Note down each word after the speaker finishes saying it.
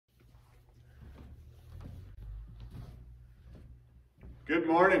Good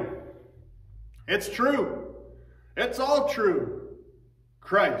morning. It's true. It's all true.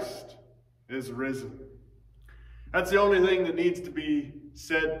 Christ is risen. That's the only thing that needs to be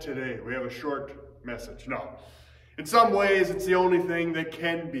said today. We have a short message. No. In some ways, it's the only thing that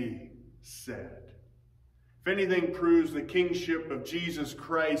can be said. If anything proves the kingship of Jesus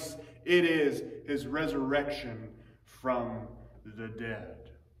Christ, it is his resurrection from the dead.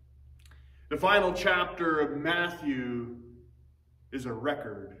 The final chapter of Matthew is a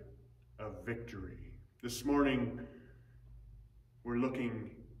record of victory. This morning, we're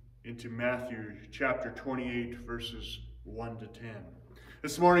looking into Matthew chapter 28, verses 1 to 10.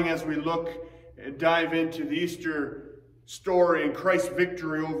 This morning, as we look and dive into the Easter story and Christ's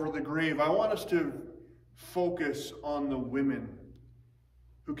victory over the grave, I want us to focus on the women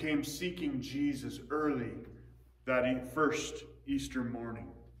who came seeking Jesus early that first Easter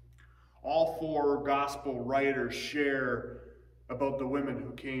morning. All four gospel writers share about the women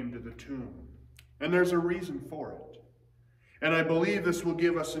who came to the tomb. And there's a reason for it. And I believe this will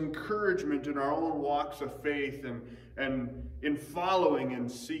give us encouragement in our own walks of faith and in following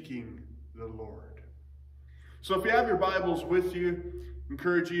and seeking the Lord. So if you have your Bibles with you, I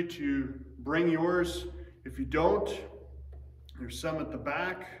encourage you to bring yours. If you don't, there's some at the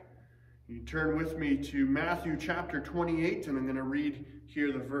back. You turn with me to Matthew chapter 28, and I'm going to read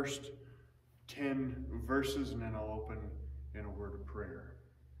here the first 10 verses, and then I'll open in a word of prayer.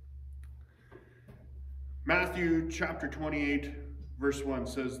 Matthew chapter 28, verse 1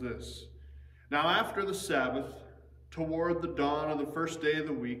 says this: Now after the Sabbath, toward the dawn of the first day of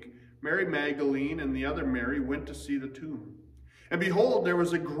the week, Mary Magdalene and the other Mary went to see the tomb. And behold, there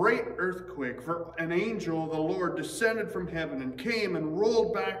was a great earthquake, for an angel of the Lord descended from heaven and came and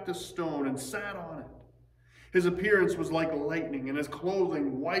rolled back the stone and sat on it. His appearance was like lightning, and his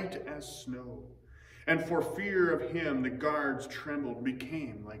clothing white as snow. And for fear of him, the guards trembled and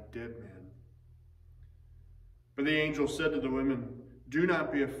became like dead men. But the angel said to the women, Do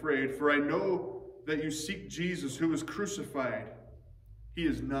not be afraid, for I know that you seek Jesus who was crucified. He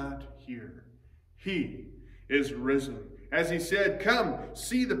is not here. He is risen. As he said, Come,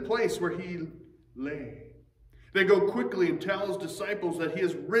 see the place where he lay. Then go quickly and tell his disciples that he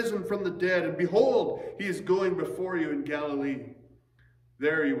is risen from the dead, and behold, he is going before you in Galilee.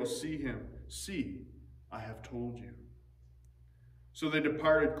 There you will see him. See, I have told you. So they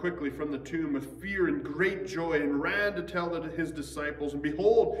departed quickly from the tomb with fear and great joy and ran to tell his disciples. And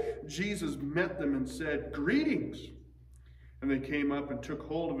behold, Jesus met them and said, Greetings. And they came up and took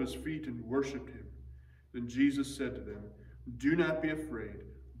hold of his feet and worshipped him. Then Jesus said to them, Do not be afraid.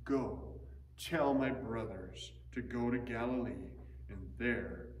 Go, tell my brothers to go to Galilee, and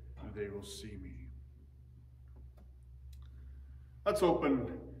there they will see me. Let's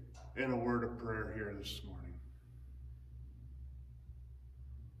open in a word of prayer here this morning.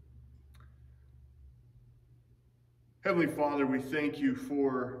 Heavenly Father, we thank you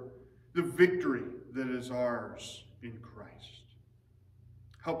for the victory that is ours in Christ.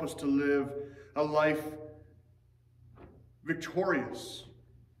 Help us to live a life victorious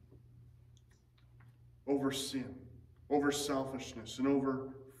over sin, over selfishness, and over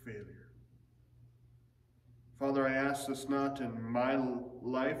failure. Father, I ask this not in my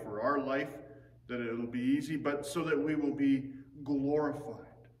life or our life that it will be easy, but so that we will be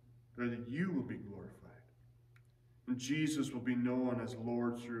glorified, or that you will be glorified. And Jesus will be known as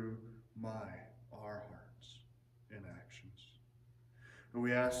Lord through our hearts and actions. And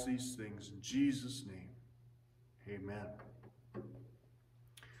we ask these things in Jesus' name. Amen.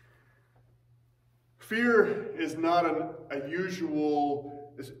 Fear is not a usual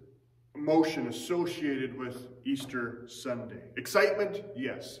emotion associated with Easter Sunday. Excitement,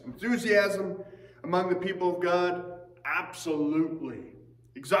 yes. Enthusiasm among the people of God, absolutely.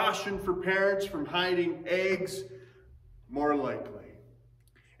 Exhaustion for parents from hiding eggs, more likely.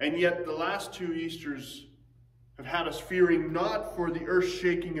 And yet the last two Easters have had us fearing not for the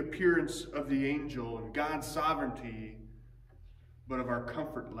earth-shaking appearance of the angel and God's sovereignty, but of our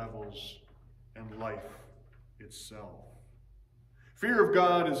comfort levels and life itself. Fear of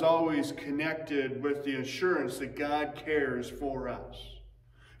God is always connected with the assurance that God cares for us.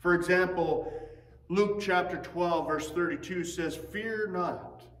 For example, Luke chapter 12, verse 32 says, Fear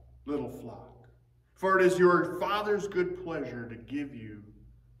not, little flock, for it is your Father's good pleasure to give you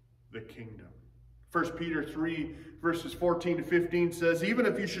the kingdom. 1 Peter 3, verses 14 to 15 says, Even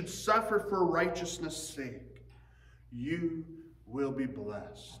if you should suffer for righteousness' sake, you will be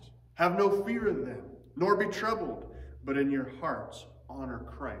blessed. Have no fear of them, nor be troubled, but in your hearts honor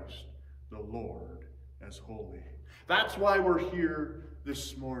Christ, the Lord, as holy. That's why we're here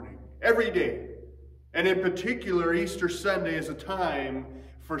this morning. Every day, And in particular, Easter Sunday is a time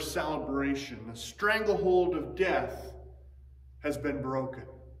for celebration. The stranglehold of death has been broken.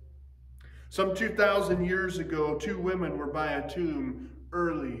 Some 2,000 years ago, 2 women were by a tomb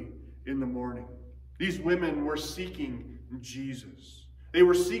early in the morning. These women were seeking Jesus. They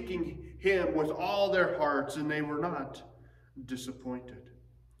were seeking him with all their hearts, and they were not disappointed.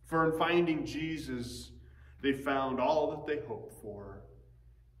 For in finding Jesus, they found all that they hoped for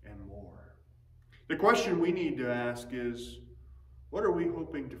and more. The question we need to ask is, what are we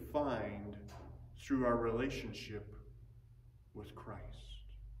hoping to find through our relationship with Christ?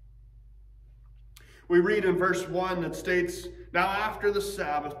 We read in verse 1 that states, "Now after the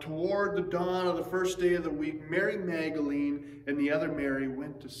Sabbath, toward the dawn of the first day of the week, Mary Magdalene and the other Mary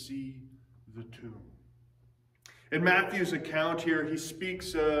went to see the tomb." In Matthew's account here, he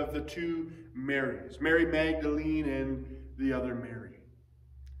speaks of the 2 Marys, Mary Magdalene and the other Mary.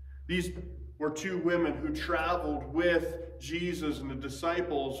 These were 2 women who traveled with Jesus and the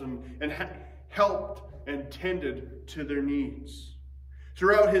disciples and helped and tended to their needs.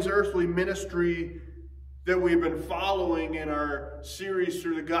 Throughout his earthly ministry that we've been following in our series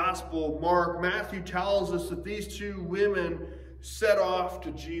through the Gospel of Mark, Matthew tells us that these 2 women set off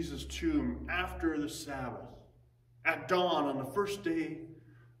to Jesus' tomb after the Sabbath, at dawn on the first day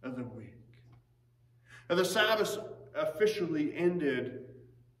of the week. And the Sabbath officially ended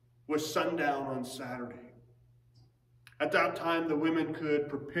with sundown on Saturday. At that time, the women could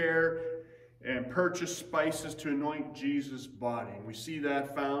prepare and purchase spices to anoint Jesus' body. And we see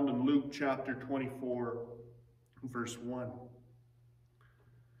that found in Luke chapter 24, verse 1.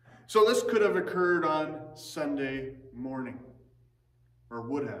 So this could have occurred on Sunday morning, or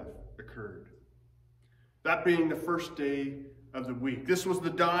would have occurred. That being the first day of the week. This was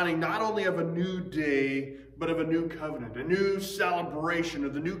the dawning not only of a new day, but of a new covenant, a new celebration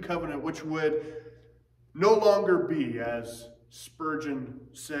of the new covenant, which would no longer be, as Spurgeon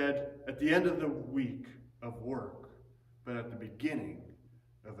said, at the end of the week of work, but at the beginning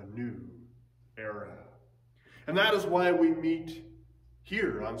of a new era. And that is why we meet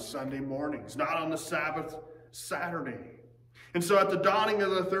here on Sunday mornings, not on the Sabbath Saturday. And so at the dawning of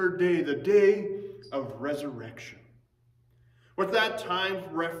the third day, the day of resurrection, with that time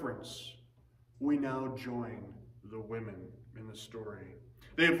reference, we now join the women in the story.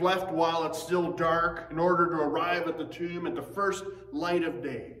 They have left while it's still dark in order to arrive at the tomb at the first light of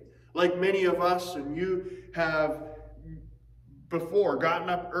day. Like many of us, and you have before gotten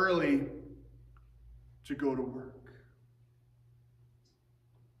up early to go to work.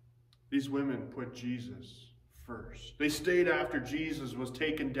 These women put Jesus first. They stayed after Jesus was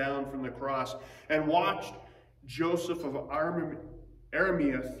taken down from the cross and watched Joseph of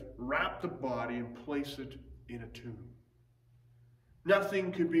Arimathea wrap the body and place it in a tomb.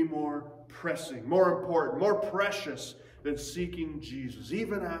 Nothing could be more pressing, more important, more precious than seeking Jesus,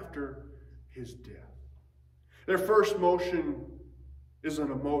 even after his death. Their first motion is a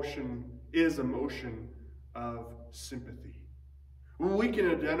motion of sympathy. We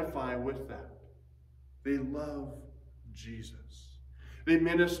can identify with that. They love Jesus. They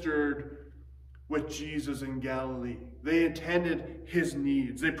ministered with Jesus in Galilee. They attended his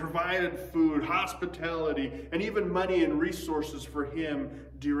needs. They provided food, hospitality, and even money and resources for him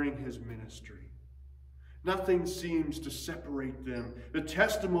during his ministry. Nothing seems to separate them. The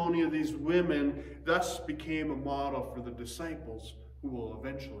testimony of these women thus became a model for the disciples who will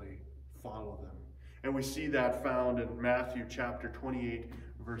eventually follow them. And we see that found in Matthew chapter 28,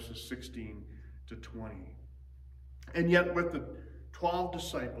 verses 16 to 20. And yet with the 12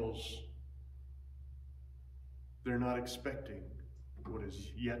 disciples, they're not expecting what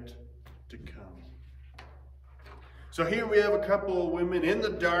is yet to come. So here we have a couple of women in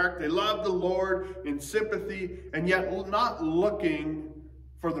the dark. They love the Lord in sympathy, and yet not looking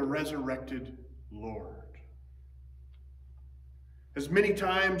for the resurrected Lord. As many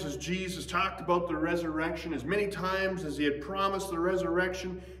times as Jesus talked about the resurrection, as many times as he had promised the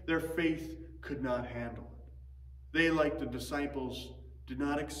resurrection, their faith could not handle it. They, like the disciples, did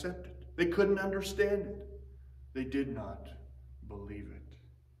not accept it. They couldn't understand it. They did not believe it.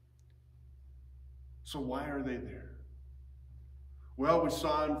 So why are they there? Well, we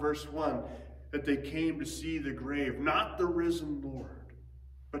saw in verse 1 that they came to see the grave, not the risen Lord,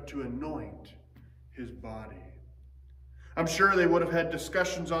 but to anoint his body. I'm sure they would have had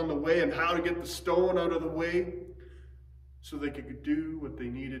discussions on the way on how to get the stone out of the way so they could do what they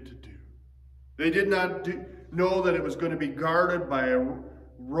needed to do. They did not know that it was going to be guarded by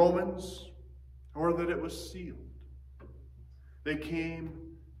Romans or that it was sealed. They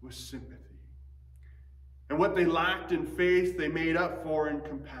came with sympathy. And what they lacked in faith, they made up for in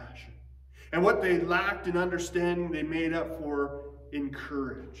compassion. And what they lacked in understanding, they made up for in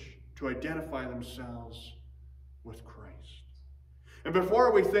courage to identify themselves with Christ. And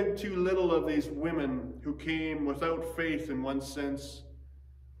before we think too little of these women who came without faith in one sense,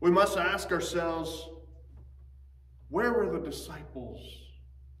 we must ask ourselves, where were the disciples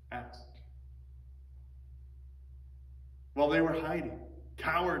at? Well, they were hiding,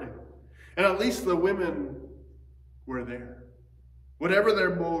 cowering, and at least the women were there. Whatever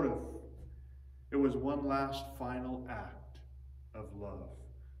their motive, it was one last final act of love.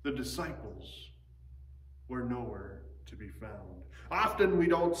 The disciples were nowhere to be found. Often we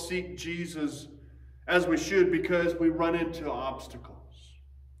don't seek Jesus as we should because we run into obstacles.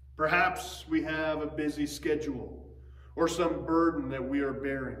 Perhaps we have a busy schedule, or some burden that we are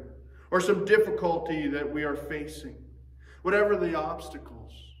bearing, or some difficulty that we are facing. Whatever the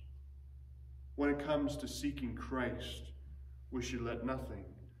obstacles, when it comes to seeking Christ, we should let nothing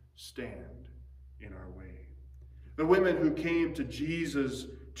stand in our way. The women who came to Jesus'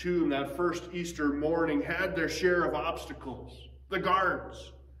 tomb that first Easter morning had their share of obstacles. The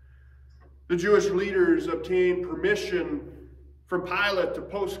guards. The Jewish leaders obtained permission from Pilate to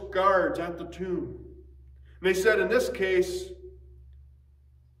post guards at the tomb. And they said in this case,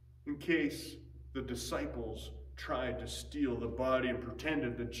 in case the disciples tried to steal the body and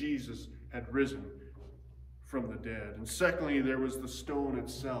pretended that Jesus had risen from the dead. And secondly, there was the stone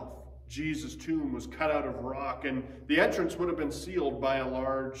itself. Jesus' tomb was cut out of rock, and the entrance would have been sealed by a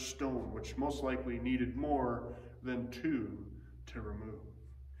large stone, which most likely needed more than two to remove.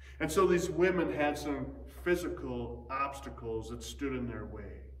 And so these women had some physical obstacles that stood in their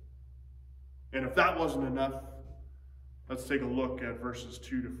way. And if that wasn't enough, let's take a look at verses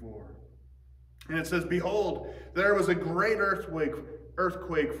 2 to 4. And it says, "Behold, there was a great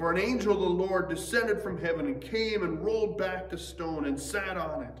earthquake, for an angel of the Lord descended from heaven and came and rolled back the stone and sat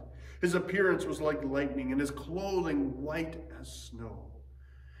on it. His appearance was like lightning, and his clothing white as snow.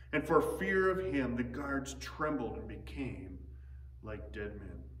 And for fear of him, the guards trembled and became like dead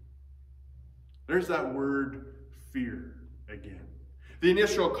men." There's that word, fear, again. The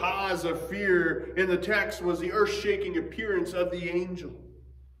initial cause of fear in the text was the earth-shaking appearance of the angel.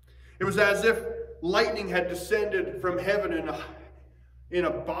 It was as if lightning had descended from heaven in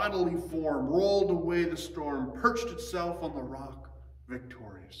a bodily form, rolled away the storm, perched itself on the rock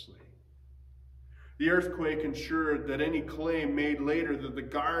victoriously. The earthquake ensured that any claim made later that the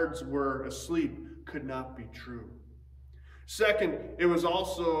guards were asleep could not be true. Second, it was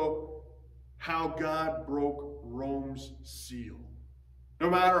also how God broke Rome's seal. No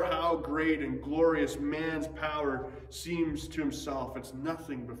matter how great and glorious man's power seems to himself, it's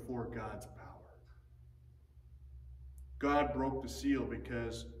nothing before God's power. God broke the seal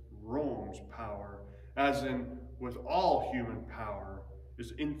because Rome's power, as in with all human power,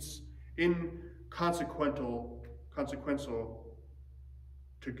 is inconsequential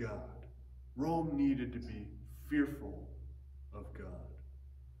to God. Rome needed to be fearful of God.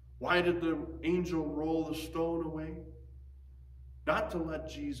 Why did the angel roll the stone away? Not to let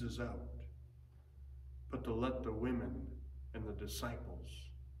Jesus out, but to let the women and the disciples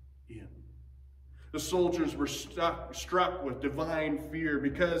in. The soldiers were struck with divine fear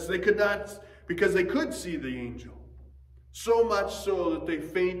because they could see the angel. So much so that they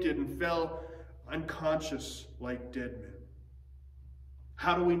fainted and fell unconscious like dead men.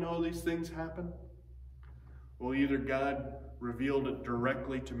 How do we know these things happen? Well, either God revealed it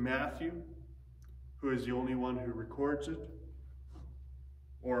directly to Matthew, who is the only one who records it,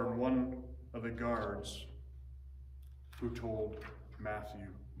 or one of the guards who told Matthew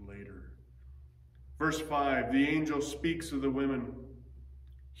later. Verse 5, the angel speaks of the women.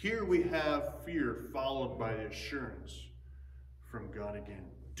 Here we have fear followed by the assurance from God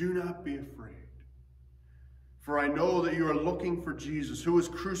again. Do not be afraid, for I know that you are looking for Jesus who was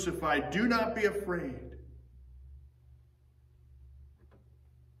crucified. Do not be afraid.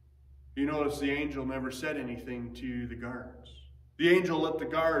 You notice the angel never said anything to the guards. The angel let the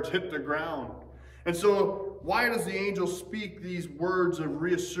guards hit the ground. And so why does the angel speak these words of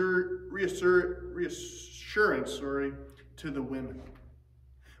reassurance to the women?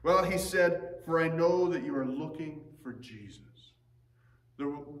 Well, he said, for I know that you are looking for Jesus. The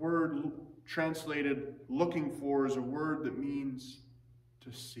word translated looking for is a word that means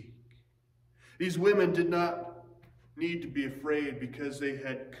to seek. These women did not need to be afraid because they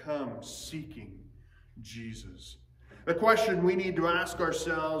had come seeking Jesus. The question we need to ask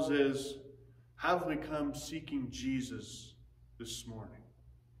ourselves is, have we come seeking Jesus this morning?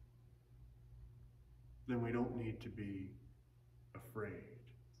 Then we don't need to be afraid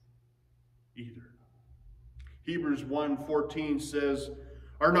either. Hebrews 1:14 says,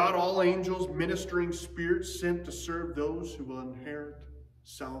 Are not all angels ministering spirits sent to serve those who will inherit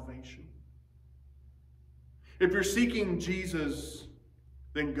salvation? If you're seeking Jesus,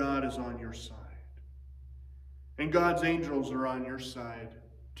 then God is on your side. And God's angels are on your side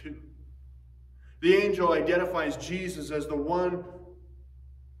too. The angel identifies Jesus as the one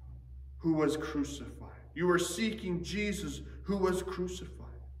who was crucified. You are seeking Jesus who was crucified.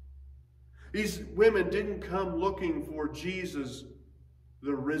 These women didn't come looking for Jesus,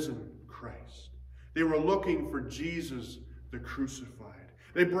 the risen Christ. They were looking for Jesus, the crucified.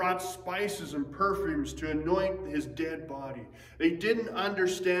 They brought spices and perfumes to anoint his dead body. They didn't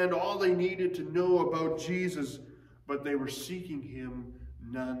understand all they needed to know about Jesus, but they were seeking him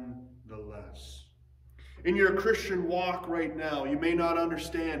nonetheless. In your Christian walk right now, you may not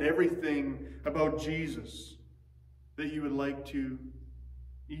understand everything about Jesus that you would like to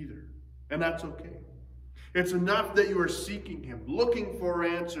either. And that's okay. It's enough that you are seeking him, looking for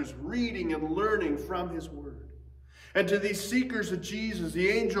answers, reading and learning from his word. And to these seekers of Jesus, the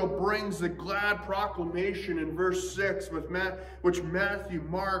angel brings the glad proclamation in verse 6, which Matthew,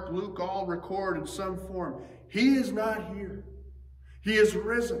 Mark, Luke all record in some form. He is not here. He is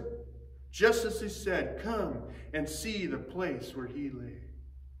risen. Just as he said, come and see the place where he lay.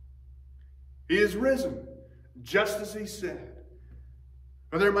 He is risen, just as he said.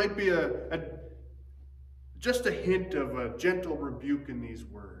 Or there might be just a hint of a gentle rebuke in these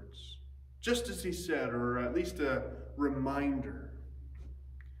words. Just as he said, or at least a reminder.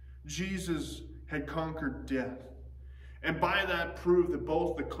 Jesus had conquered death. And by that proved that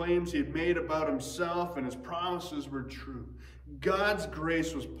both the claims he had made about himself and his promises were true. God's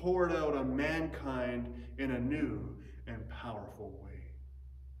grace was poured out on mankind in a new and powerful way.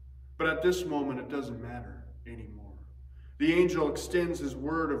 But at this moment, it doesn't matter anymore. The angel extends his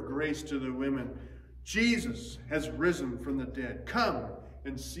word of grace to the women. Jesus has risen from the dead. Come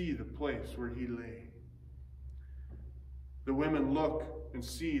and see the place where he lay. The women look and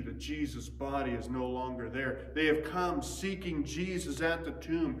see that Jesus' body is no longer there. They have come seeking Jesus at the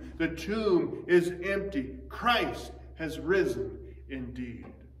tomb. The tomb is empty. Christ has risen indeed.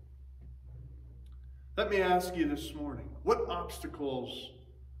 Let me ask you this morning, what obstacles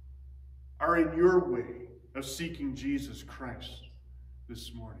are in your way of seeking Jesus Christ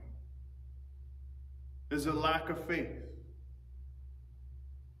this morning? Is it lack of faith?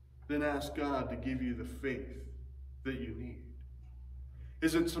 Then ask God to give you the faith that you need.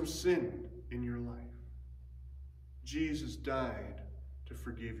 Is it some sin in your life? Jesus died to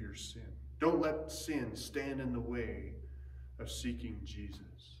forgive your sin. Don't let sin stand in the way of seeking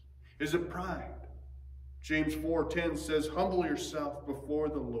Jesus. Is it pride? James 4:10 says, humble yourself before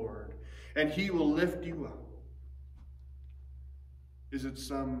the Lord, and he will lift you up. Is it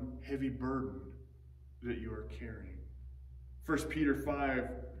some heavy burden that you are carrying? 1 Peter 5,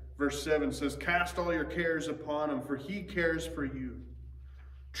 verse 7 says, cast all your cares upon him, for he cares for you.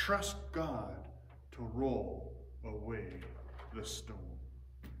 Trust God to roll away the stone.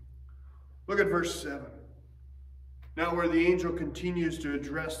 Look at verse 7. Now where the angel continues to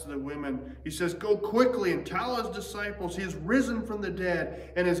address the women, he says, go quickly and tell his disciples he is risen from the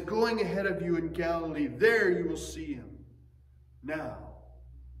dead and is going ahead of you in Galilee. There you will see him. Now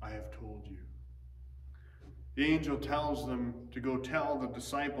I have told you. The angel tells them to go tell the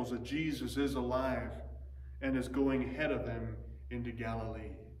disciples that Jesus is alive and is going ahead of them into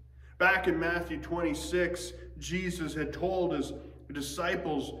Galilee. Back in Matthew 26, Jesus had told his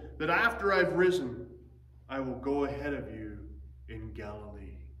disciples that after I've risen, I will go ahead of you in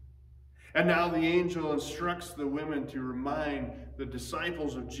Galilee. And now the angel instructs the women to remind the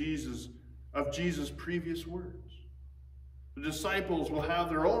disciples of Jesus' previous words. The disciples will have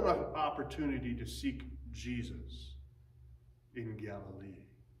their own opportunity to seek Jesus in Galilee.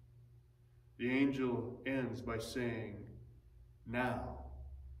 The angel ends by saying, now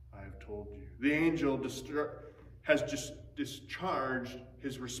I have told you. The angel has just discharged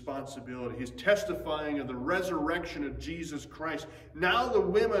his responsibility. He's testifying of the resurrection of Jesus Christ. Now the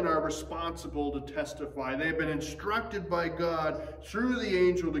women are responsible to testify. They have been instructed by God through the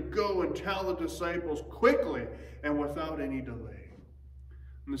angel to go and tell the disciples quickly and without any delay.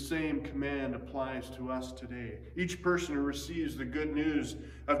 And the same command applies to us today. Each person who receives the good news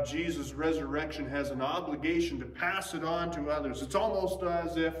of Jesus' resurrection has an obligation to pass it on to others. It's almost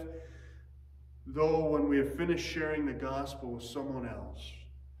as if, though when we have finished sharing the gospel with someone else,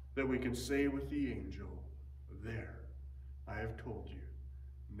 that we can say with the angel, there, I have told you.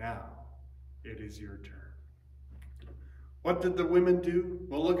 Now it is your turn. What did the women do?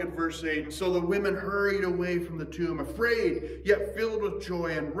 Well, look at verse 8. So the women hurried away from the tomb, afraid, yet filled with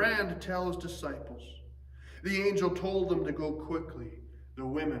joy, and ran to tell his disciples. The angel told them to go quickly. The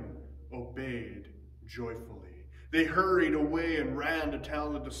women obeyed joyfully. They hurried away and ran to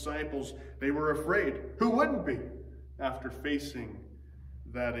tell the disciples they were afraid. Who wouldn't be after facing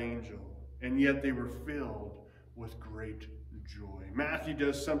that angel? And yet they were filled with great joy. Matthew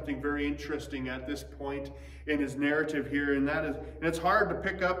does something very interesting at this point in his narrative here, and it's hard to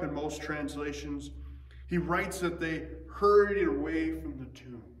pick up in most translations. He writes that they hurried away from the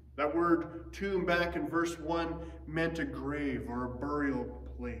tomb. That word tomb back in verse 1 meant a grave or a burial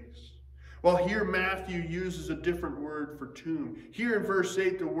place. Well, here Matthew uses a different word for tomb. Here in verse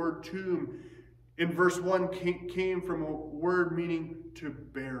 8, the word tomb in verse 1 came from a word meaning to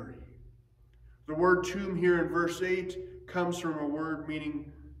bury. The word tomb here in verse 8 comes from a word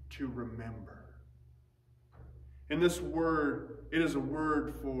meaning to remember. And this word, it is a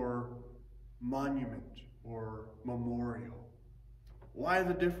word for monument or memorial. Why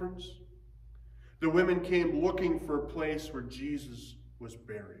the difference? The women came looking for a place where Jesus was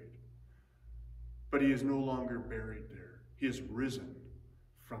buried. But he is no longer buried there. He is risen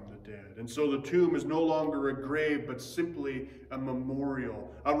from the dead. And so the tomb is no longer a grave, but simply a memorial,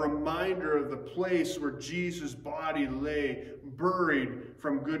 a reminder of the place where Jesus' body lay, buried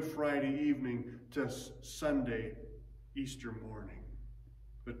from Good Friday evening to Sunday, Easter morning.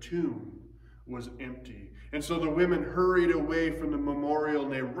 The tomb was empty. And so the women hurried away from the memorial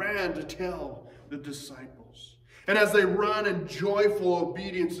and they ran to tell the disciples. And as they run in joyful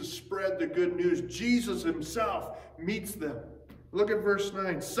obedience to spread the good news, Jesus himself meets them. Look at verse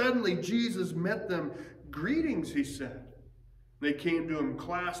 9. Suddenly Jesus met them. Greetings, he said. They came to him,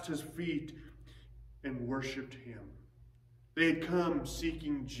 clasped his feet, and worshipped him. They had come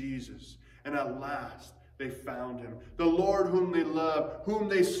seeking Jesus, and at last they found him. The Lord whom they loved, whom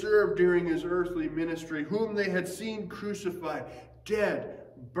they served during his earthly ministry, whom they had seen crucified, dead,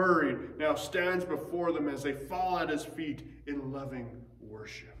 buried, now stands before them as they fall at his feet in loving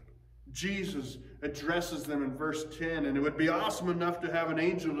worship. Jesus addresses them in verse 10, and it would be awesome enough to have an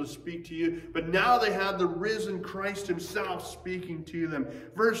angel to speak to you, but now they have the risen Christ himself speaking to them.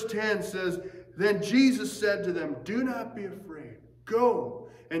 Verse 10 says, Then Jesus said to them, Do not be afraid. Go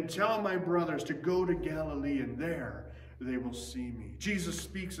and tell my brothers to go to Galilee, and there they will see me. Jesus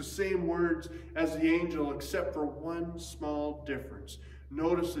speaks the same words as the angel, except for one small difference.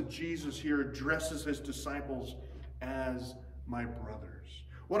 Notice that Jesus here addresses his disciples as my brothers.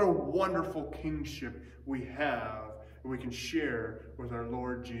 What a wonderful kingship we have and we can share with our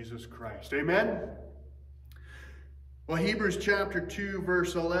Lord Jesus Christ. Amen? Well, Hebrews chapter 2,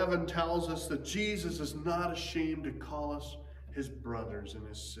 verse 11 tells us that Jesus is not ashamed to call us his brothers and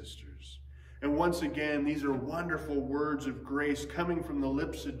his sisters. And once again, these are wonderful words of grace coming from the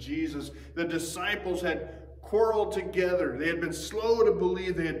lips of Jesus. The disciples had quarreled together. They had been slow to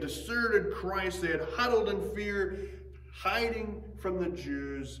believe. They had deserted Christ. They had huddled in fear, hiding from the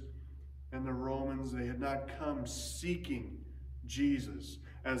Jews and the Romans. They had not come seeking Jesus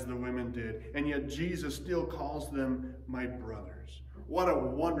as the women did. And yet Jesus still calls them my brothers. What a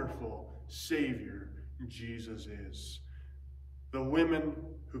wonderful Savior Jesus is. The women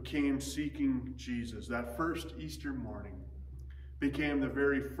who came seeking Jesus that first Easter morning became the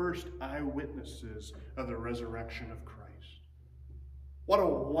very first eyewitnesses of the resurrection of Christ. What a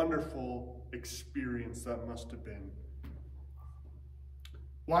wonderful experience that must have been.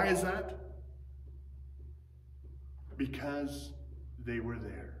 Why is that? Because they were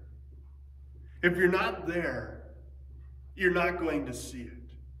there. If you're not there, you're not going to see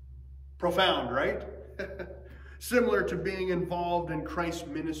it. Profound, right? Similar to being involved in Christ's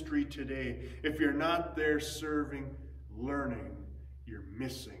ministry today. If you're not there serving, learning, you're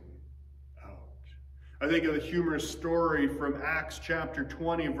missing out. I think of the humorous story from Acts chapter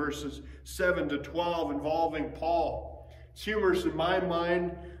 20, verses 7 to 12 involving Paul. It's humorous in my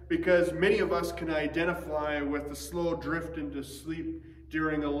mind because many of us can identify with the slow drift into sleep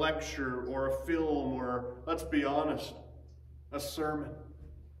during a lecture or a film or, let's be honest, a sermon.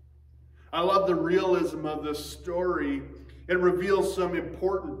 I love the realism of this story. It reveals some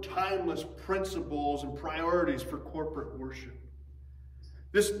important, timeless principles and priorities for corporate worship.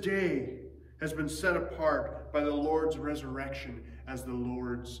 This day has been set apart by the Lord's resurrection as the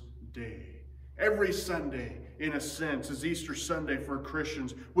Lord's Day. Every Sunday, in a sense, is Easter Sunday for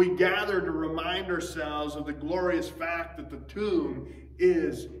Christians. We gather to remind ourselves of the glorious fact that the tomb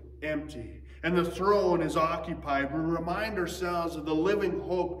is empty and the throne is occupied. We remind ourselves of the living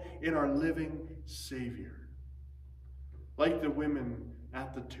hope in our living Savior. Like the women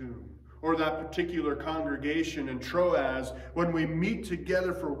at the tomb, or that particular congregation in Troas, when we meet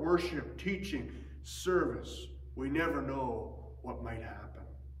together for worship, teaching, service, we never know what might happen.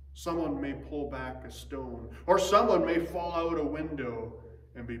 Someone may pull back a stone, or someone may fall out a window,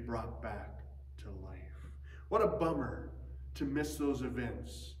 and be brought back to life. What a bummer to miss those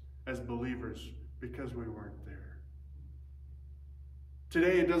events as believers because we weren't there.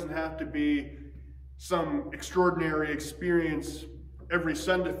 Today, it doesn't have to be some extraordinary experience every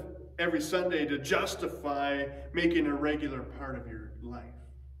Sunday to justify making a regular part of your life.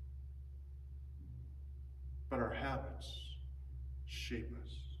 But our habits shape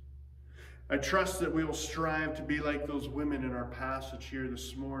us. I trust that we will strive to be like those women in our passage here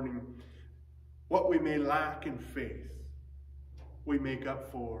this morning. What we may lack in faith, we make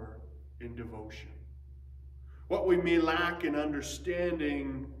up for in devotion. What we may lack in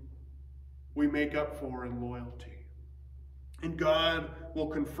understanding, we make up for in loyalty. And God will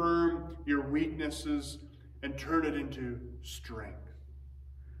confirm your weaknesses and turn it into strength.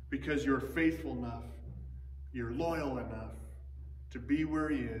 Because you're faithful enough, you're loyal enough to be where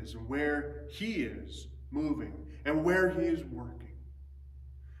He is and where He is moving and where He is working.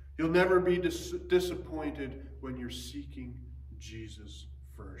 You'll never be disappointed when you're seeking Jesus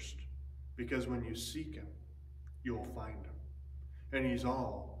first. Because when you seek Him, you'll find Him. And He's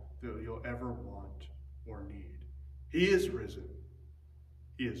all that you'll ever want or need. He is risen.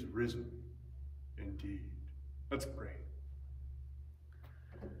 He is risen indeed. Let's pray.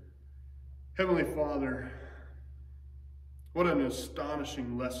 Heavenly Father, what an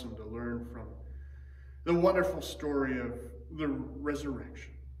astonishing lesson to learn from the wonderful story of the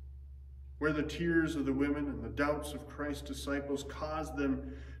resurrection, where the tears of the women and the doubts of Christ's disciples caused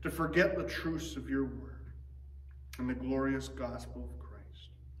them to forget the truths of your word and the glorious gospel of Christ,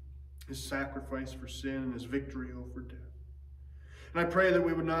 His sacrifice for sin and His victory over death. And I pray that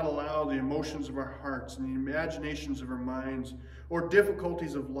we would not allow the emotions of our hearts and the imaginations of our minds or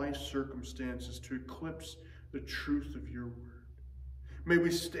difficulties of life's circumstances to eclipse the truth of your word. May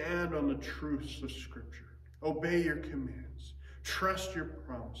we stand on the truths of Scripture, obey your commands, trust your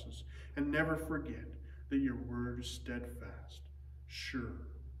promises, and never forget that your word is steadfast, sure,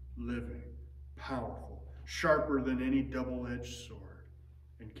 living, powerful, sharper than any double-edged sword,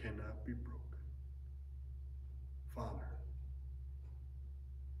 and cannot be broken. Father,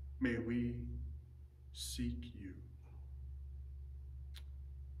 may we seek you.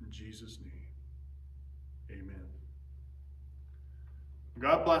 In Jesus' name, amen.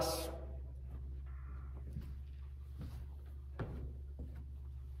 God bless.